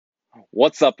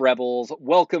What's up, Rebels?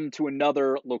 Welcome to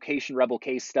another Location Rebel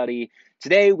case study.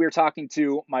 Today, we're talking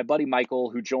to my buddy Michael,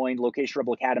 who joined Location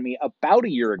Rebel Academy about a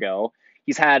year ago.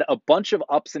 He's had a bunch of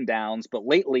ups and downs, but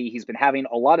lately he's been having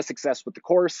a lot of success with the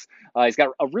course. He's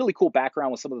got a really cool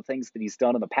background with some of the things that he's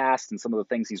done in the past and some of the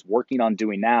things he's working on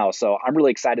doing now. So I'm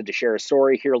really excited to share a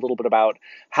story, hear a little bit about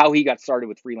how he got started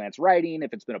with freelance writing,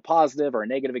 if it's been a positive or a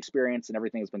negative experience, and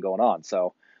everything that's been going on.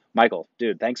 So, Michael,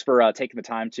 dude, thanks for taking the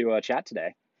time to chat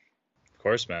today. Of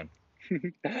course, man.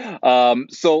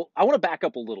 So I want to back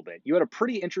up a little bit. You had a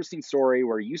pretty interesting story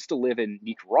where you used to live in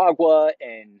Nicaragua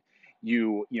and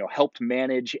you helped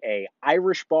manage a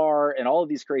Irish bar and all of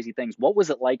these crazy things. What was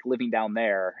it like living down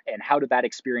there, and how did that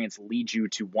experience lead you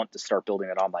to want to start building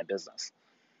an online business?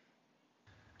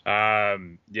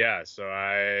 Yeah, so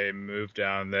I moved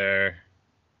down there.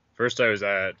 First, I was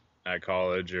at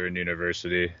college or in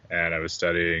university, and I was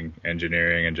studying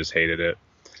engineering and just hated it.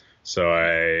 So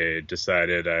I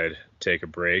decided I'd take a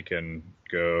break and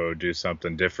go do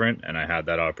something different, and I had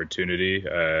that opportunity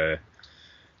to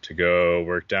go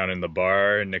work down in the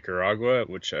bar in Nicaragua,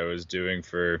 which I was doing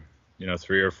for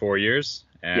 3 or 4 years,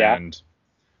 Yeah, and it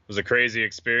was a crazy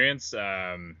experience.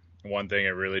 One thing it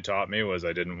really taught me was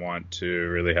I didn't want to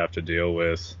really have to deal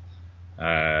with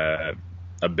uh,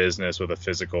 a business with a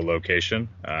physical location.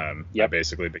 I yep.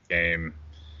 basically became,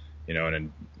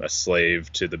 a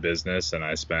slave to the business, and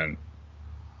I spent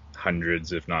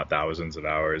hundreds, if not thousands, of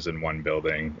hours in one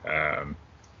building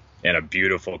in a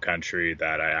beautiful country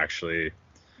that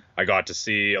I got to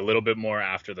see a little bit more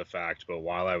after the fact. But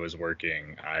while I was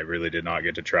working, I really did not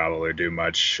get to travel or do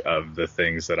much of the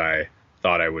things that I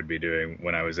thought I would be doing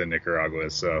when I was in Nicaragua.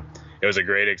 So it was a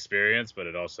great experience, but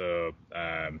it also,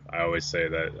 I always say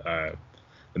that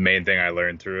the main thing I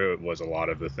learned through it was a lot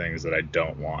of the things that I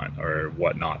don't want or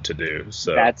what not to do.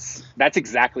 So, That's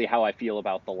exactly how I feel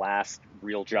about the last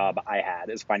real job I had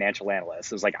as financial analyst.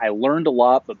 It was like I learned a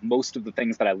lot, but most of the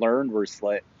things that I learned were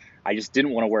like I just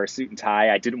didn't want to wear a suit and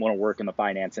tie. I didn't want to work in the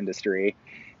finance industry.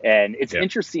 And it's yeah,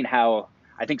 interesting how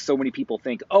I think so many people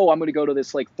think, "Oh, I'm going to go to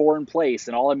this like foreign place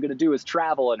and all I'm going to do is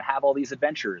travel and have all these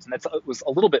adventures." And it was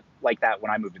a little bit like that when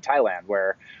I moved to Thailand,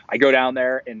 where I go down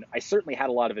there and I certainly had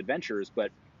a lot of adventures, but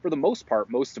for the most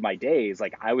part, most of my days,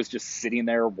 like I was just sitting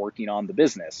there working on the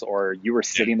business, or you were yeah,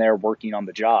 sitting there working on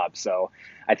the job. So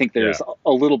I think yeah, there's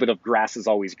a little bit of grass is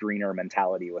always greener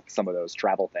mentality with some of those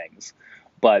travel things.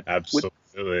 But with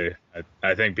absolutely.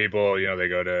 I think people, they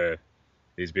go to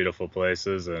these beautiful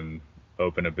places and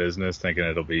open a business thinking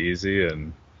it'll be easy,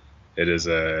 and it is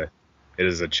a it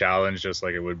is a challenge just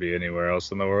like it would be anywhere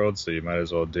else in the world, so you might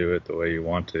as well do it the way you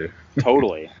want to.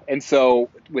 Totally. And so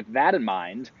with that in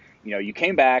mind, you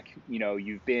came back,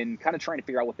 you've been kind of trying to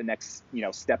figure out what the next,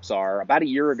 steps are. About a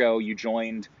year ago, you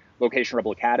joined Location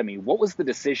Rebel Academy. What was the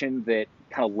decision that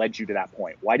kind of led you to that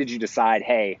point? Why did you decide,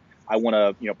 hey, I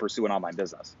want to, pursue an online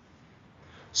business?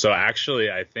 So actually,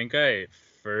 I think I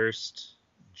first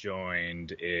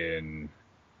joined in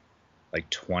like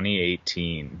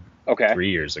 2018, Okay.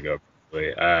 3 years ago,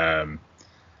 probably.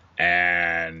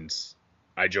 And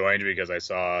I joined because I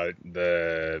saw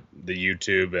the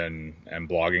YouTube and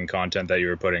blogging content that you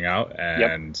were putting out,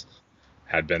 Yep. and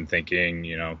had been thinking,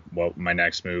 what my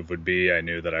next move would be. I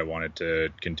knew that I wanted to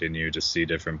continue to see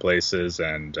different places,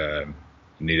 and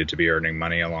needed to be earning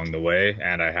money along the way.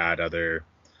 And I had other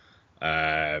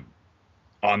uh,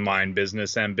 online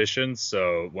business ambitions.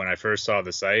 So when I first saw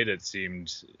the site, it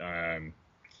seemed, I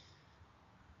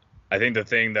think the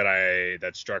thing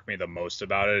that struck me the most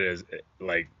about it is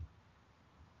like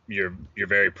you're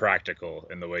very practical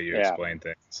in the way you Yeah. explain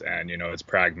things, and it's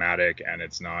pragmatic and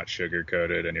it's not sugar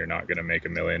coated, and you're not going to make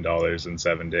 $1 million in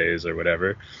 7 days or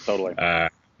whatever. Totally. uh,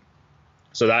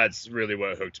 so that's really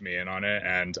what hooked me in on it,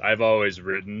 and I've always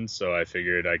written, so I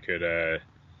figured I could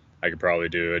probably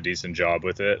do a decent job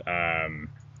with it.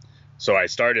 So I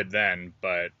started then,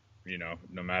 but no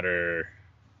matter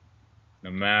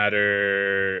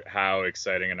how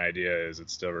exciting an idea is, it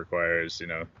still requires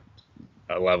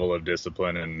a level of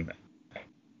discipline and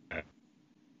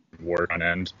work on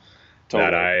end that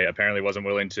Totally. I apparently wasn't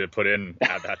willing to put in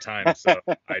at that time. So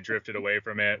I drifted away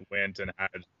from it, went and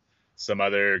had some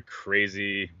other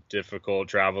crazy, difficult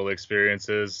travel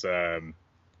experiences.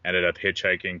 Ended up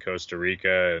hitchhiking Costa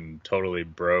Rica and totally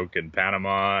broke in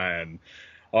Panama, and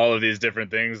all of these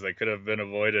different things that could have been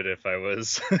avoided if I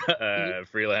was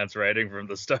freelance writing from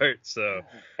the start. So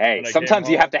Hey, when I came sometimes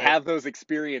you home, have to have those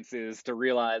experiences to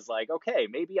realize, like, okay,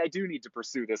 maybe I do need to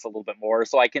pursue this a little bit more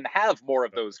so I can have more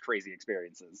of those crazy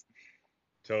experiences.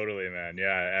 totally, man.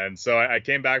 Yeah. And so I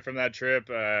came back from that trip.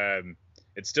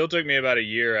 It still took me about a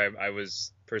year. I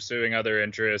was pursuing other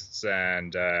interests,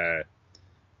 and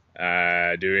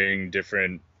doing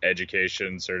different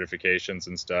education certifications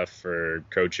and stuff for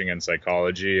coaching and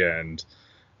psychology. And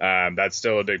that's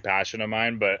still a big passion of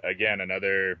mine. But again,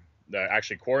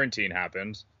 actually quarantine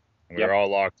happened. We were Yep. all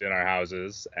locked in our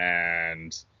houses,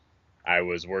 and I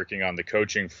was working on the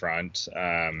coaching front,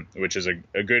 which is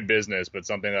a good business, but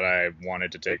something that I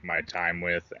wanted to take my time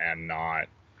with and not,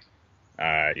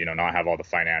 not have all the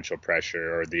financial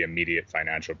pressure or the immediate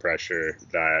financial pressure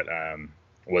that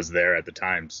was there at the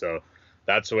time. So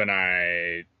that's when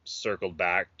I circled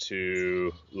back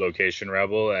to Location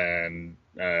Rebel and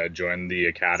joined the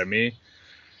academy.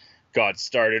 Got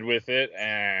started with it,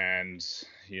 and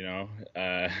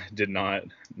did not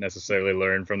necessarily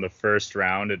learn from the first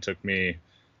round. It took me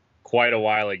quite a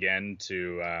while again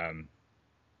to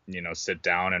sit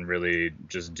down and really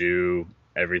just do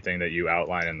everything that you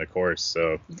outline in the course.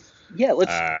 So Yeah,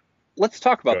 let's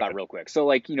talk go about that ahead. real quick. So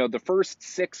like, the first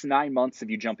 6, 9 months of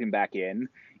you jumping back in,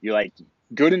 you're like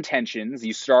good intentions.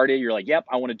 You started, you're like, yep,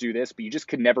 I want to do this, but you just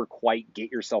could never quite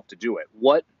get yourself to do it.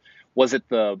 What was it,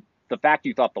 the fact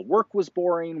you thought the work was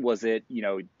boring? Was it,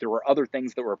 there were other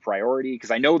things that were a priority?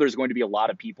 Because I know there's going to be a lot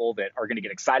of people that are going to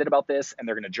get excited about this and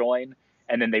they're going to join,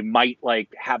 and then they might like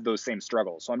have those same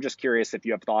struggles. So I'm just curious if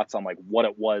you have thoughts on like what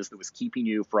it was that was keeping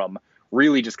you from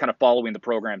really just kind of following the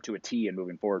program to a T and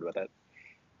moving forward with it.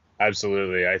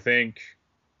 Absolutely. I think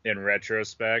in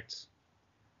retrospect,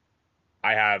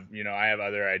 I have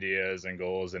other ideas and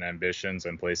goals and ambitions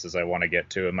and places I want to get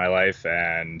to in my life.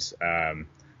 And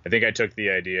I think I took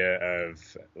the idea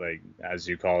of, like, as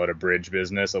you call it, a bridge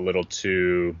business a little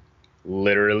too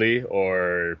literally,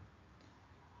 or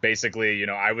basically,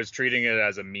 I was treating it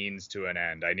as a means to an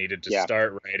end. I needed to Yeah,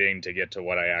 start writing to get to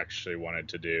what I actually wanted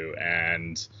to do.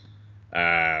 And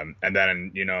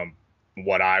then,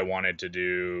 what I wanted to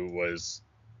do was,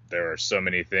 there are so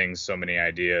many things, so many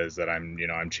ideas that I'm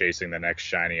chasing the next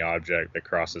shiny object that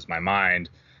crosses my mind.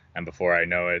 And before I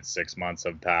know it, 6 months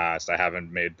have passed. I haven't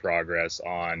made progress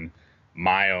on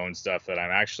my own stuff that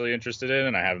I'm actually interested in,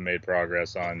 and I haven't made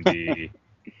progress on the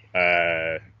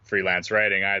freelance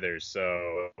writing either.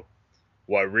 So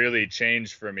what really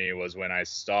changed for me was when I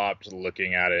stopped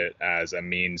looking at it as a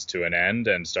means to an end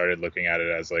and started looking at it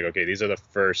as like, okay, these are the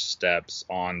first steps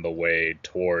on the way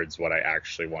towards what I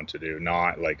actually want to do,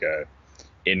 not like a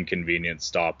inconvenient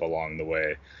stop along the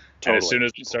way. And as totally. soon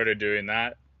as I started doing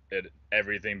that,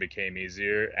 everything became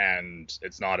easier, and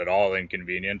it's not at all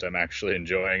inconvenient. I'm actually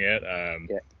enjoying it.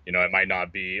 Yeah, It might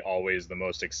not be always the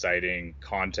most exciting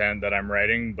content that I'm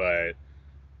writing, but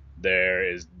there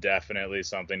is definitely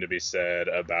something to be said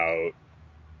about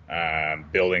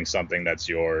building something that's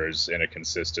yours in a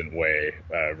consistent way,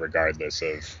 regardless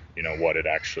of what it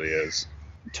actually is.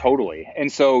 totally. And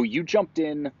so you jumped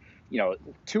in,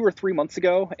 2 or 3 months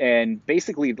ago, and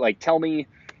basically, like, tell me,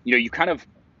 you kind of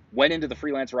went into the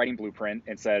freelance writing blueprint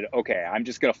and said, okay, I'm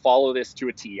just going to follow this to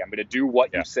a T. I'm going to do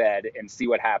what you Yeah, said and see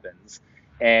what happens.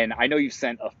 And I know you've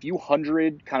sent a few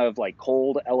hundred kind of like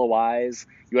cold LOIs.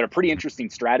 You had a pretty interesting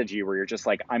strategy where you're just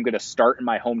like, I'm going to start in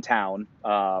my hometown,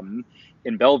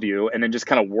 in Bellevue, and then just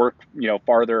kind of work,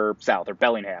 farther south, or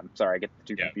Bellingham. Sorry, I get the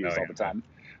two yeah, confused all the Bellingham,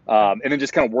 yeah, time. yeah, And then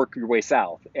just kind of work your way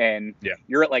south. And yeah,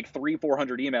 you're at like 300,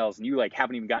 400 emails, and you like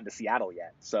haven't even gotten to Seattle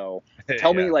yet. So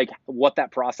tell me yeah, like what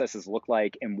that process has looked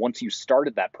like. And once you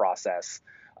started that process,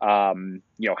 have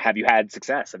you had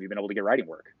success? Have you been able to get writing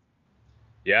work?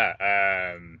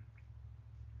 yeah.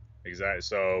 Exactly.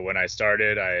 So when I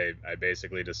started, I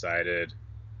basically decided,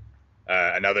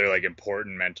 another like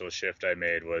important mental shift I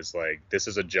made was like, this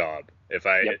is a job.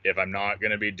 Yep, If I'm not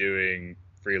going to be doing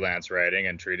freelance writing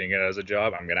and treating it as a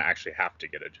job, I'm going to actually have to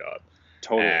get a job.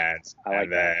 totally. and I like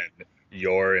and that. then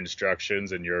your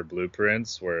instructions and your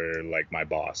blueprints were like my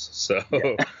boss. So Yeah,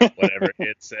 whatever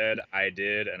it said, I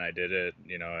did, and I did it,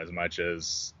 as much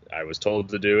as I was told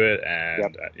to do it.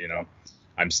 yep, And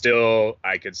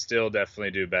I could still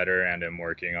definitely do better, and am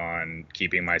working on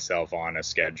keeping myself on a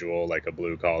schedule like a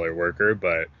blue collar worker.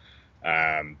 But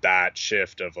that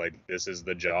shift of like, this is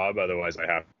the job, otherwise I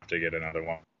have to get another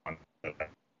one that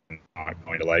I'm not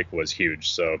going to like, was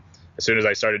huge. So as soon as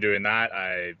I started doing that,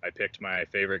 I picked my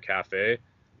favorite cafe,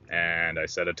 and I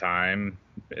set a time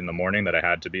in the morning that I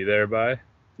had to be there by.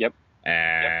 yep.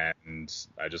 And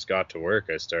I just got to work.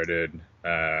 I started,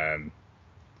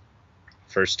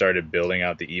 first started building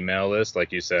out the email list.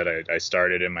 Like you said, I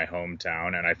started in my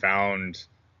hometown, and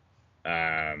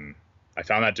um, I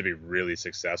found that to be really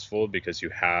successful, because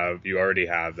you already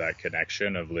have that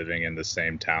connection of living in the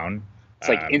same town. It's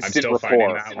like I'm instant still finding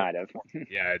rapport, that. kind of.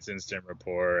 Yeah, it's instant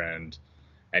rapport, and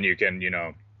you can,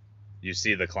 you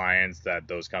see the clients that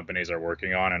those companies are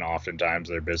working on, and oftentimes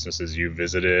they're businesses you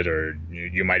visited, or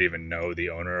you might even know the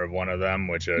owner of one of them,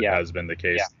 which Yeah. has been the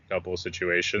case in a couple of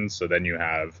situations. So then you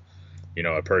have,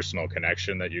 a personal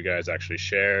connection that you guys actually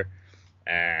share.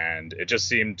 And it just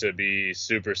seemed to be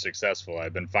super successful.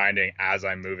 I've been finding as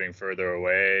I'm moving further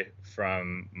away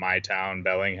from my town,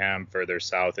 Bellingham, further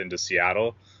south into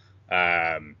Seattle,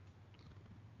 um,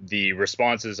 the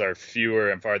responses are fewer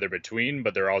and farther between,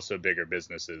 but they're also bigger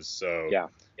businesses. So Yeah.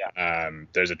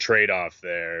 there's a trade-off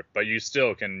there, but you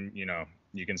still can,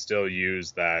 you can still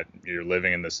use that you're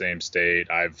living in the same state.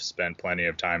 I've spent plenty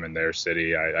of time in their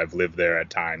city. I've lived there at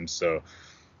times, so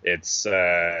it's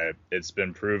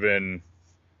been proving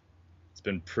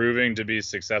to be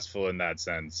successful in that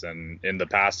sense. And in the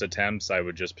past attempts, I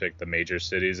would just pick the major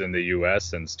cities in the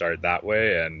US and start that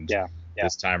way. And Yeah.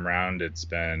 this time around, it's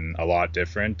been a lot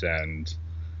different. And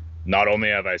not only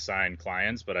have I signed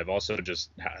clients, but I've also just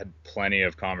had plenty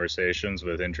of conversations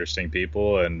with interesting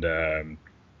people. And,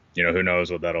 who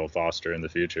knows what that'll foster in the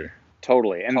future.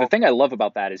 Totally. And the thing I love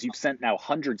about that is you've sent now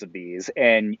hundreds of these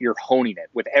and you're honing it.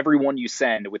 With every one you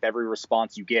send, with every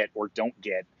response you get or don't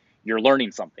get, you're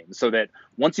learning something. So that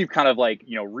once you've kind of like,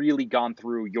 really gone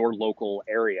through your local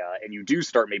area and you do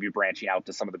start maybe branching out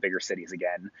to some of the bigger cities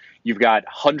again, you've got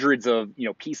hundreds of,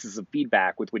 pieces of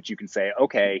feedback with which you can say,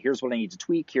 okay, here's what I need to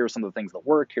tweak. Here's some of the things that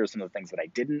worked. Here's some of the things that I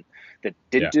didn't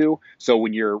Yeah. do. So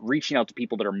when you're reaching out to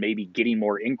people that are maybe getting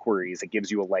more inquiries, it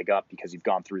gives you a leg up because you've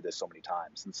gone through this so many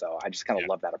times. And so I just kind of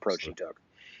love that approach you took.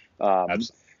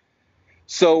 Absolutely.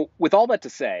 So with all that to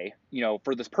say,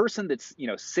 for this person that's,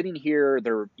 sitting here,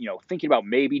 they're, thinking about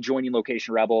maybe joining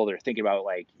Location Rebel. They're thinking about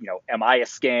like, am I a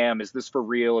scam? Is this for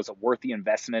real? Is it worth the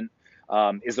investment?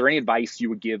 Is there any advice you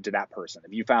would give to that person?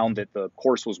 Have you found that the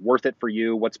course was worth it for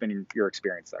you? What's been your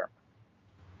experience there?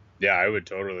 Yeah, I would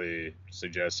totally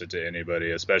suggest it to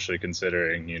anybody, especially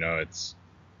considering, it's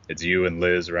you and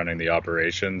Liz running the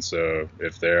operation. So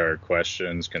if there are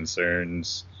questions,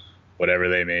 concerns, whatever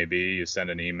they may be, you send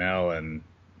an email. And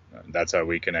that's how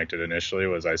we connected initially,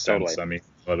 was I sent some email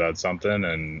about something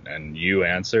and you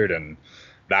answered, and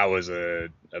that was a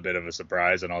bit of a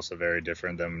surprise and also very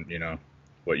different than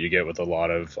what you get with a lot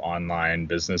of online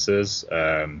businesses.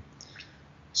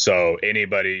 So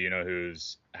anybody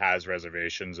who's has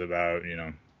reservations about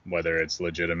whether it's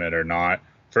legitimate or not,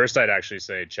 first I'd actually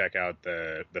say check out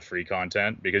the free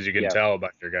content, because you can tell by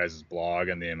your guys' blog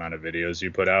and the amount of videos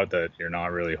you put out that you're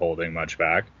not really holding much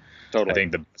back. I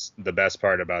think the best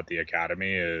part about the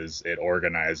Academy is it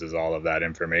organizes all of that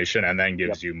information and then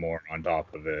gives you more on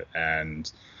top of it. And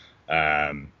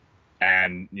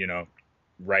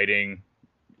writing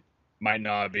might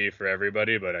not be for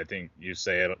everybody, but I think you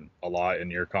say it a lot in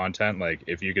your content. Like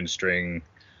if you can string,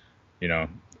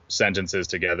 sentences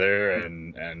together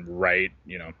and write,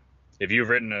 if you've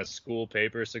written a school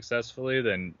paper successfully,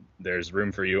 then there's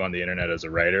room for you on the internet as a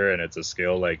writer, and it's a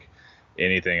skill like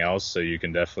anything else, so you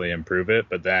can definitely improve it.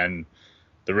 But then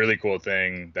the really cool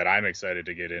thing that I'm excited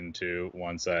to get into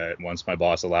once my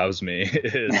boss allows me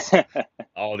is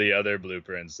all the other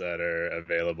blueprints that are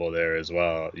available there as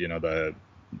well.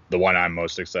 The one I'm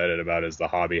most excited about is the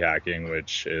hobby hacking,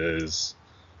 which is,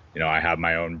 I have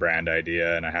my own brand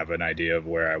idea and I have an idea of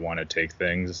where I want to take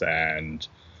things. And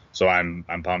so I'm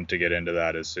pumped to get into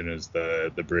that as soon as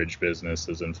the bridge business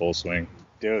is in full swing.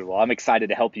 Dude, well, I'm excited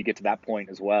to help you get to that point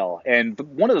as well. And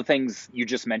one of the things you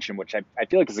just mentioned, which I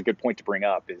feel like is a good point to bring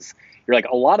up, is you're like,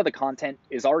 a lot of the content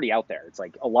is already out there. It's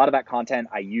like a lot of that content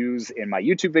I use in my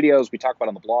YouTube videos, we talk about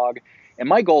on the blog. And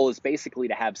my goal is basically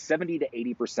to have 70 to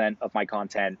 80% of my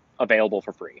content available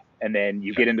for free. And then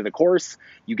you get into the course,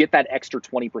 you get that extra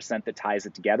 20% that ties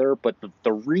it together. But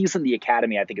the reason the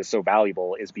Academy I think is so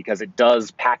valuable is because it does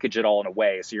package it all in a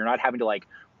way. So you're not having to like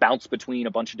bounce between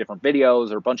a bunch of different videos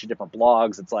or a bunch of different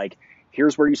blogs. It's like,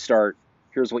 here's where you start,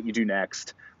 here's what you do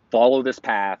next, follow this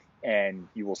path, and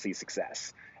you will see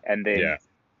success. And then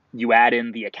you add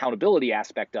in the accountability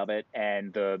aspect of it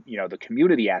and the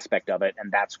community aspect of it,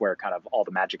 and that's where kind of all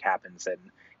the magic happens,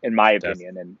 in my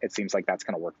opinion. And it seems like that's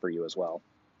going to work for you as well.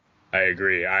 I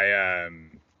agree. I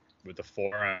with the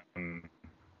forum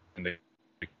and the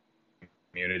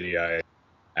community,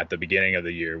 at the beginning of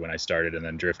the year when I started and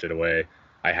then drifted away,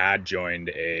 I had joined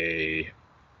a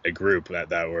group that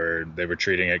they were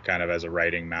treating it kind of as a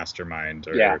writing mastermind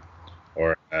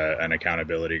or an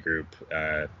accountability group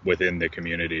within the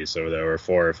community. So there were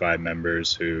 4 or 5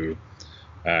 members who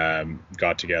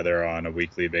got together on a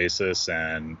weekly basis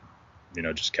and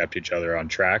just kept each other on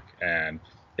track. And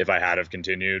if I had have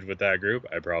continued with that group,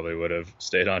 I probably would have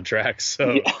stayed on track. Yeah,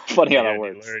 So funny how that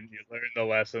again, works. you learn the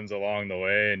lessons along the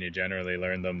way, and you generally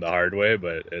learn them the hard way.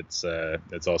 But it's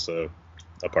also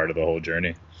a part of the whole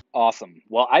journey. Awesome.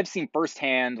 Well, I've seen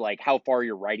firsthand like how far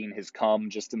your writing has come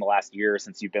just in the last year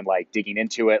since you've been like digging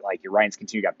into it. Like your writing's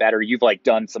continue to get better. You've like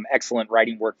done some excellent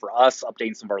writing work for us,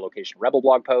 updating some of our Location Rebel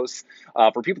blog posts.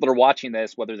 For people that are watching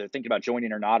this, whether they're thinking about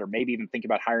joining or not, or maybe even thinking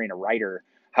about hiring a writer,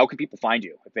 how can people find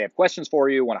you? If they have questions for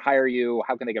you, want to hire you,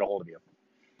 how can they get a hold of you?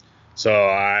 So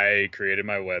I created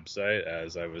my website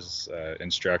as I was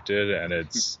instructed, and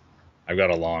I've got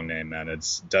a long name, man.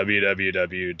 It's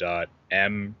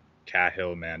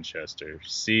www.mcahill-manchester,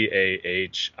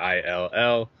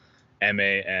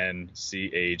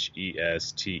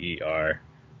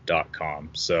 CAHILL-MANCHESTER.com.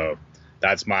 So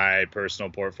that's my personal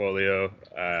portfolio,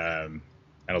 and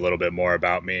a little bit more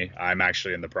about me. I'm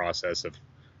actually in the process of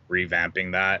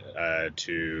revamping that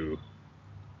to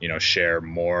share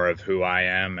more of who I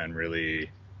am and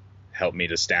really help me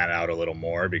to stand out a little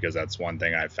more, because that's one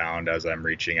thing I found as I'm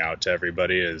reaching out to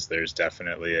everybody is there's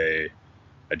definitely a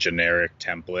generic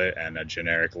template and a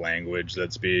generic language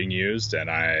that's being used,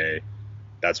 and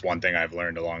that's one thing I've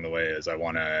learned along the way is I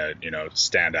want to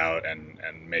stand out and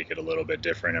make it a little bit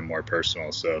different and more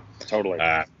personal. So Totally.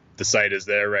 the site is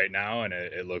there right now, and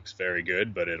it looks very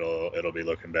good, but it'll be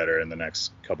looking better in the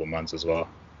next couple months as well.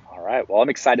 All right. Well, I'm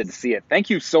excited to see it. Thank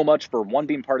you so much for one,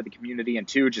 being part of the community, and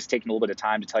two, just taking a little bit of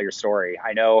time to tell your story.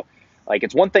 I know like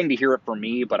it's one thing to hear it from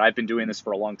me, but I've been doing this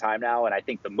for a long time now. And I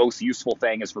think the most useful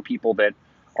thing is for people that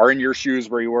are in your shoes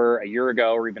where you were a year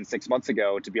ago or even 6 months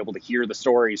ago to be able to hear the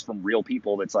stories from real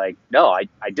people that's like, no, I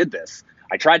did this.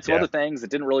 I tried some Yeah, other things that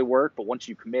didn't really work, but once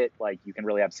you commit, like you can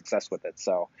really have success with it.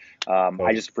 So I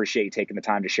totally. just appreciate you taking the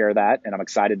time to share that. And I'm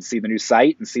excited to see the new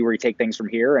site and see where you take things from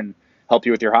here and help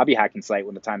you with your hobby hacking site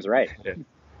when the time's right. Yeah,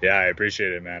 yeah, I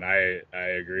appreciate it, man. I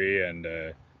agree. And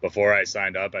before I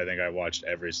signed up, I think I watched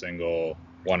every single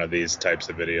one of these types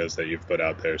of videos that you've put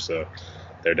out there. So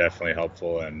they're definitely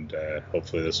helpful, and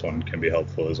hopefully this one can be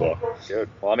helpful as well. Good.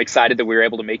 Well, I'm excited that we were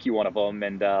able to make you one of them,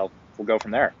 and we'll go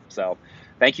from there. So,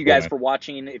 thank you Cool, guys man. for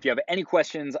watching. If you have any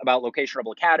questions about Location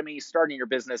Rebel Academy, starting your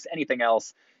business, anything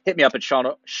else, hit me up at Sean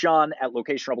at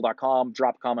locationrebel.com.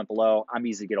 Drop a comment below. I'm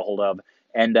easy to get a hold of,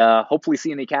 and hopefully see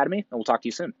you in the academy. And we'll talk to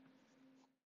you soon.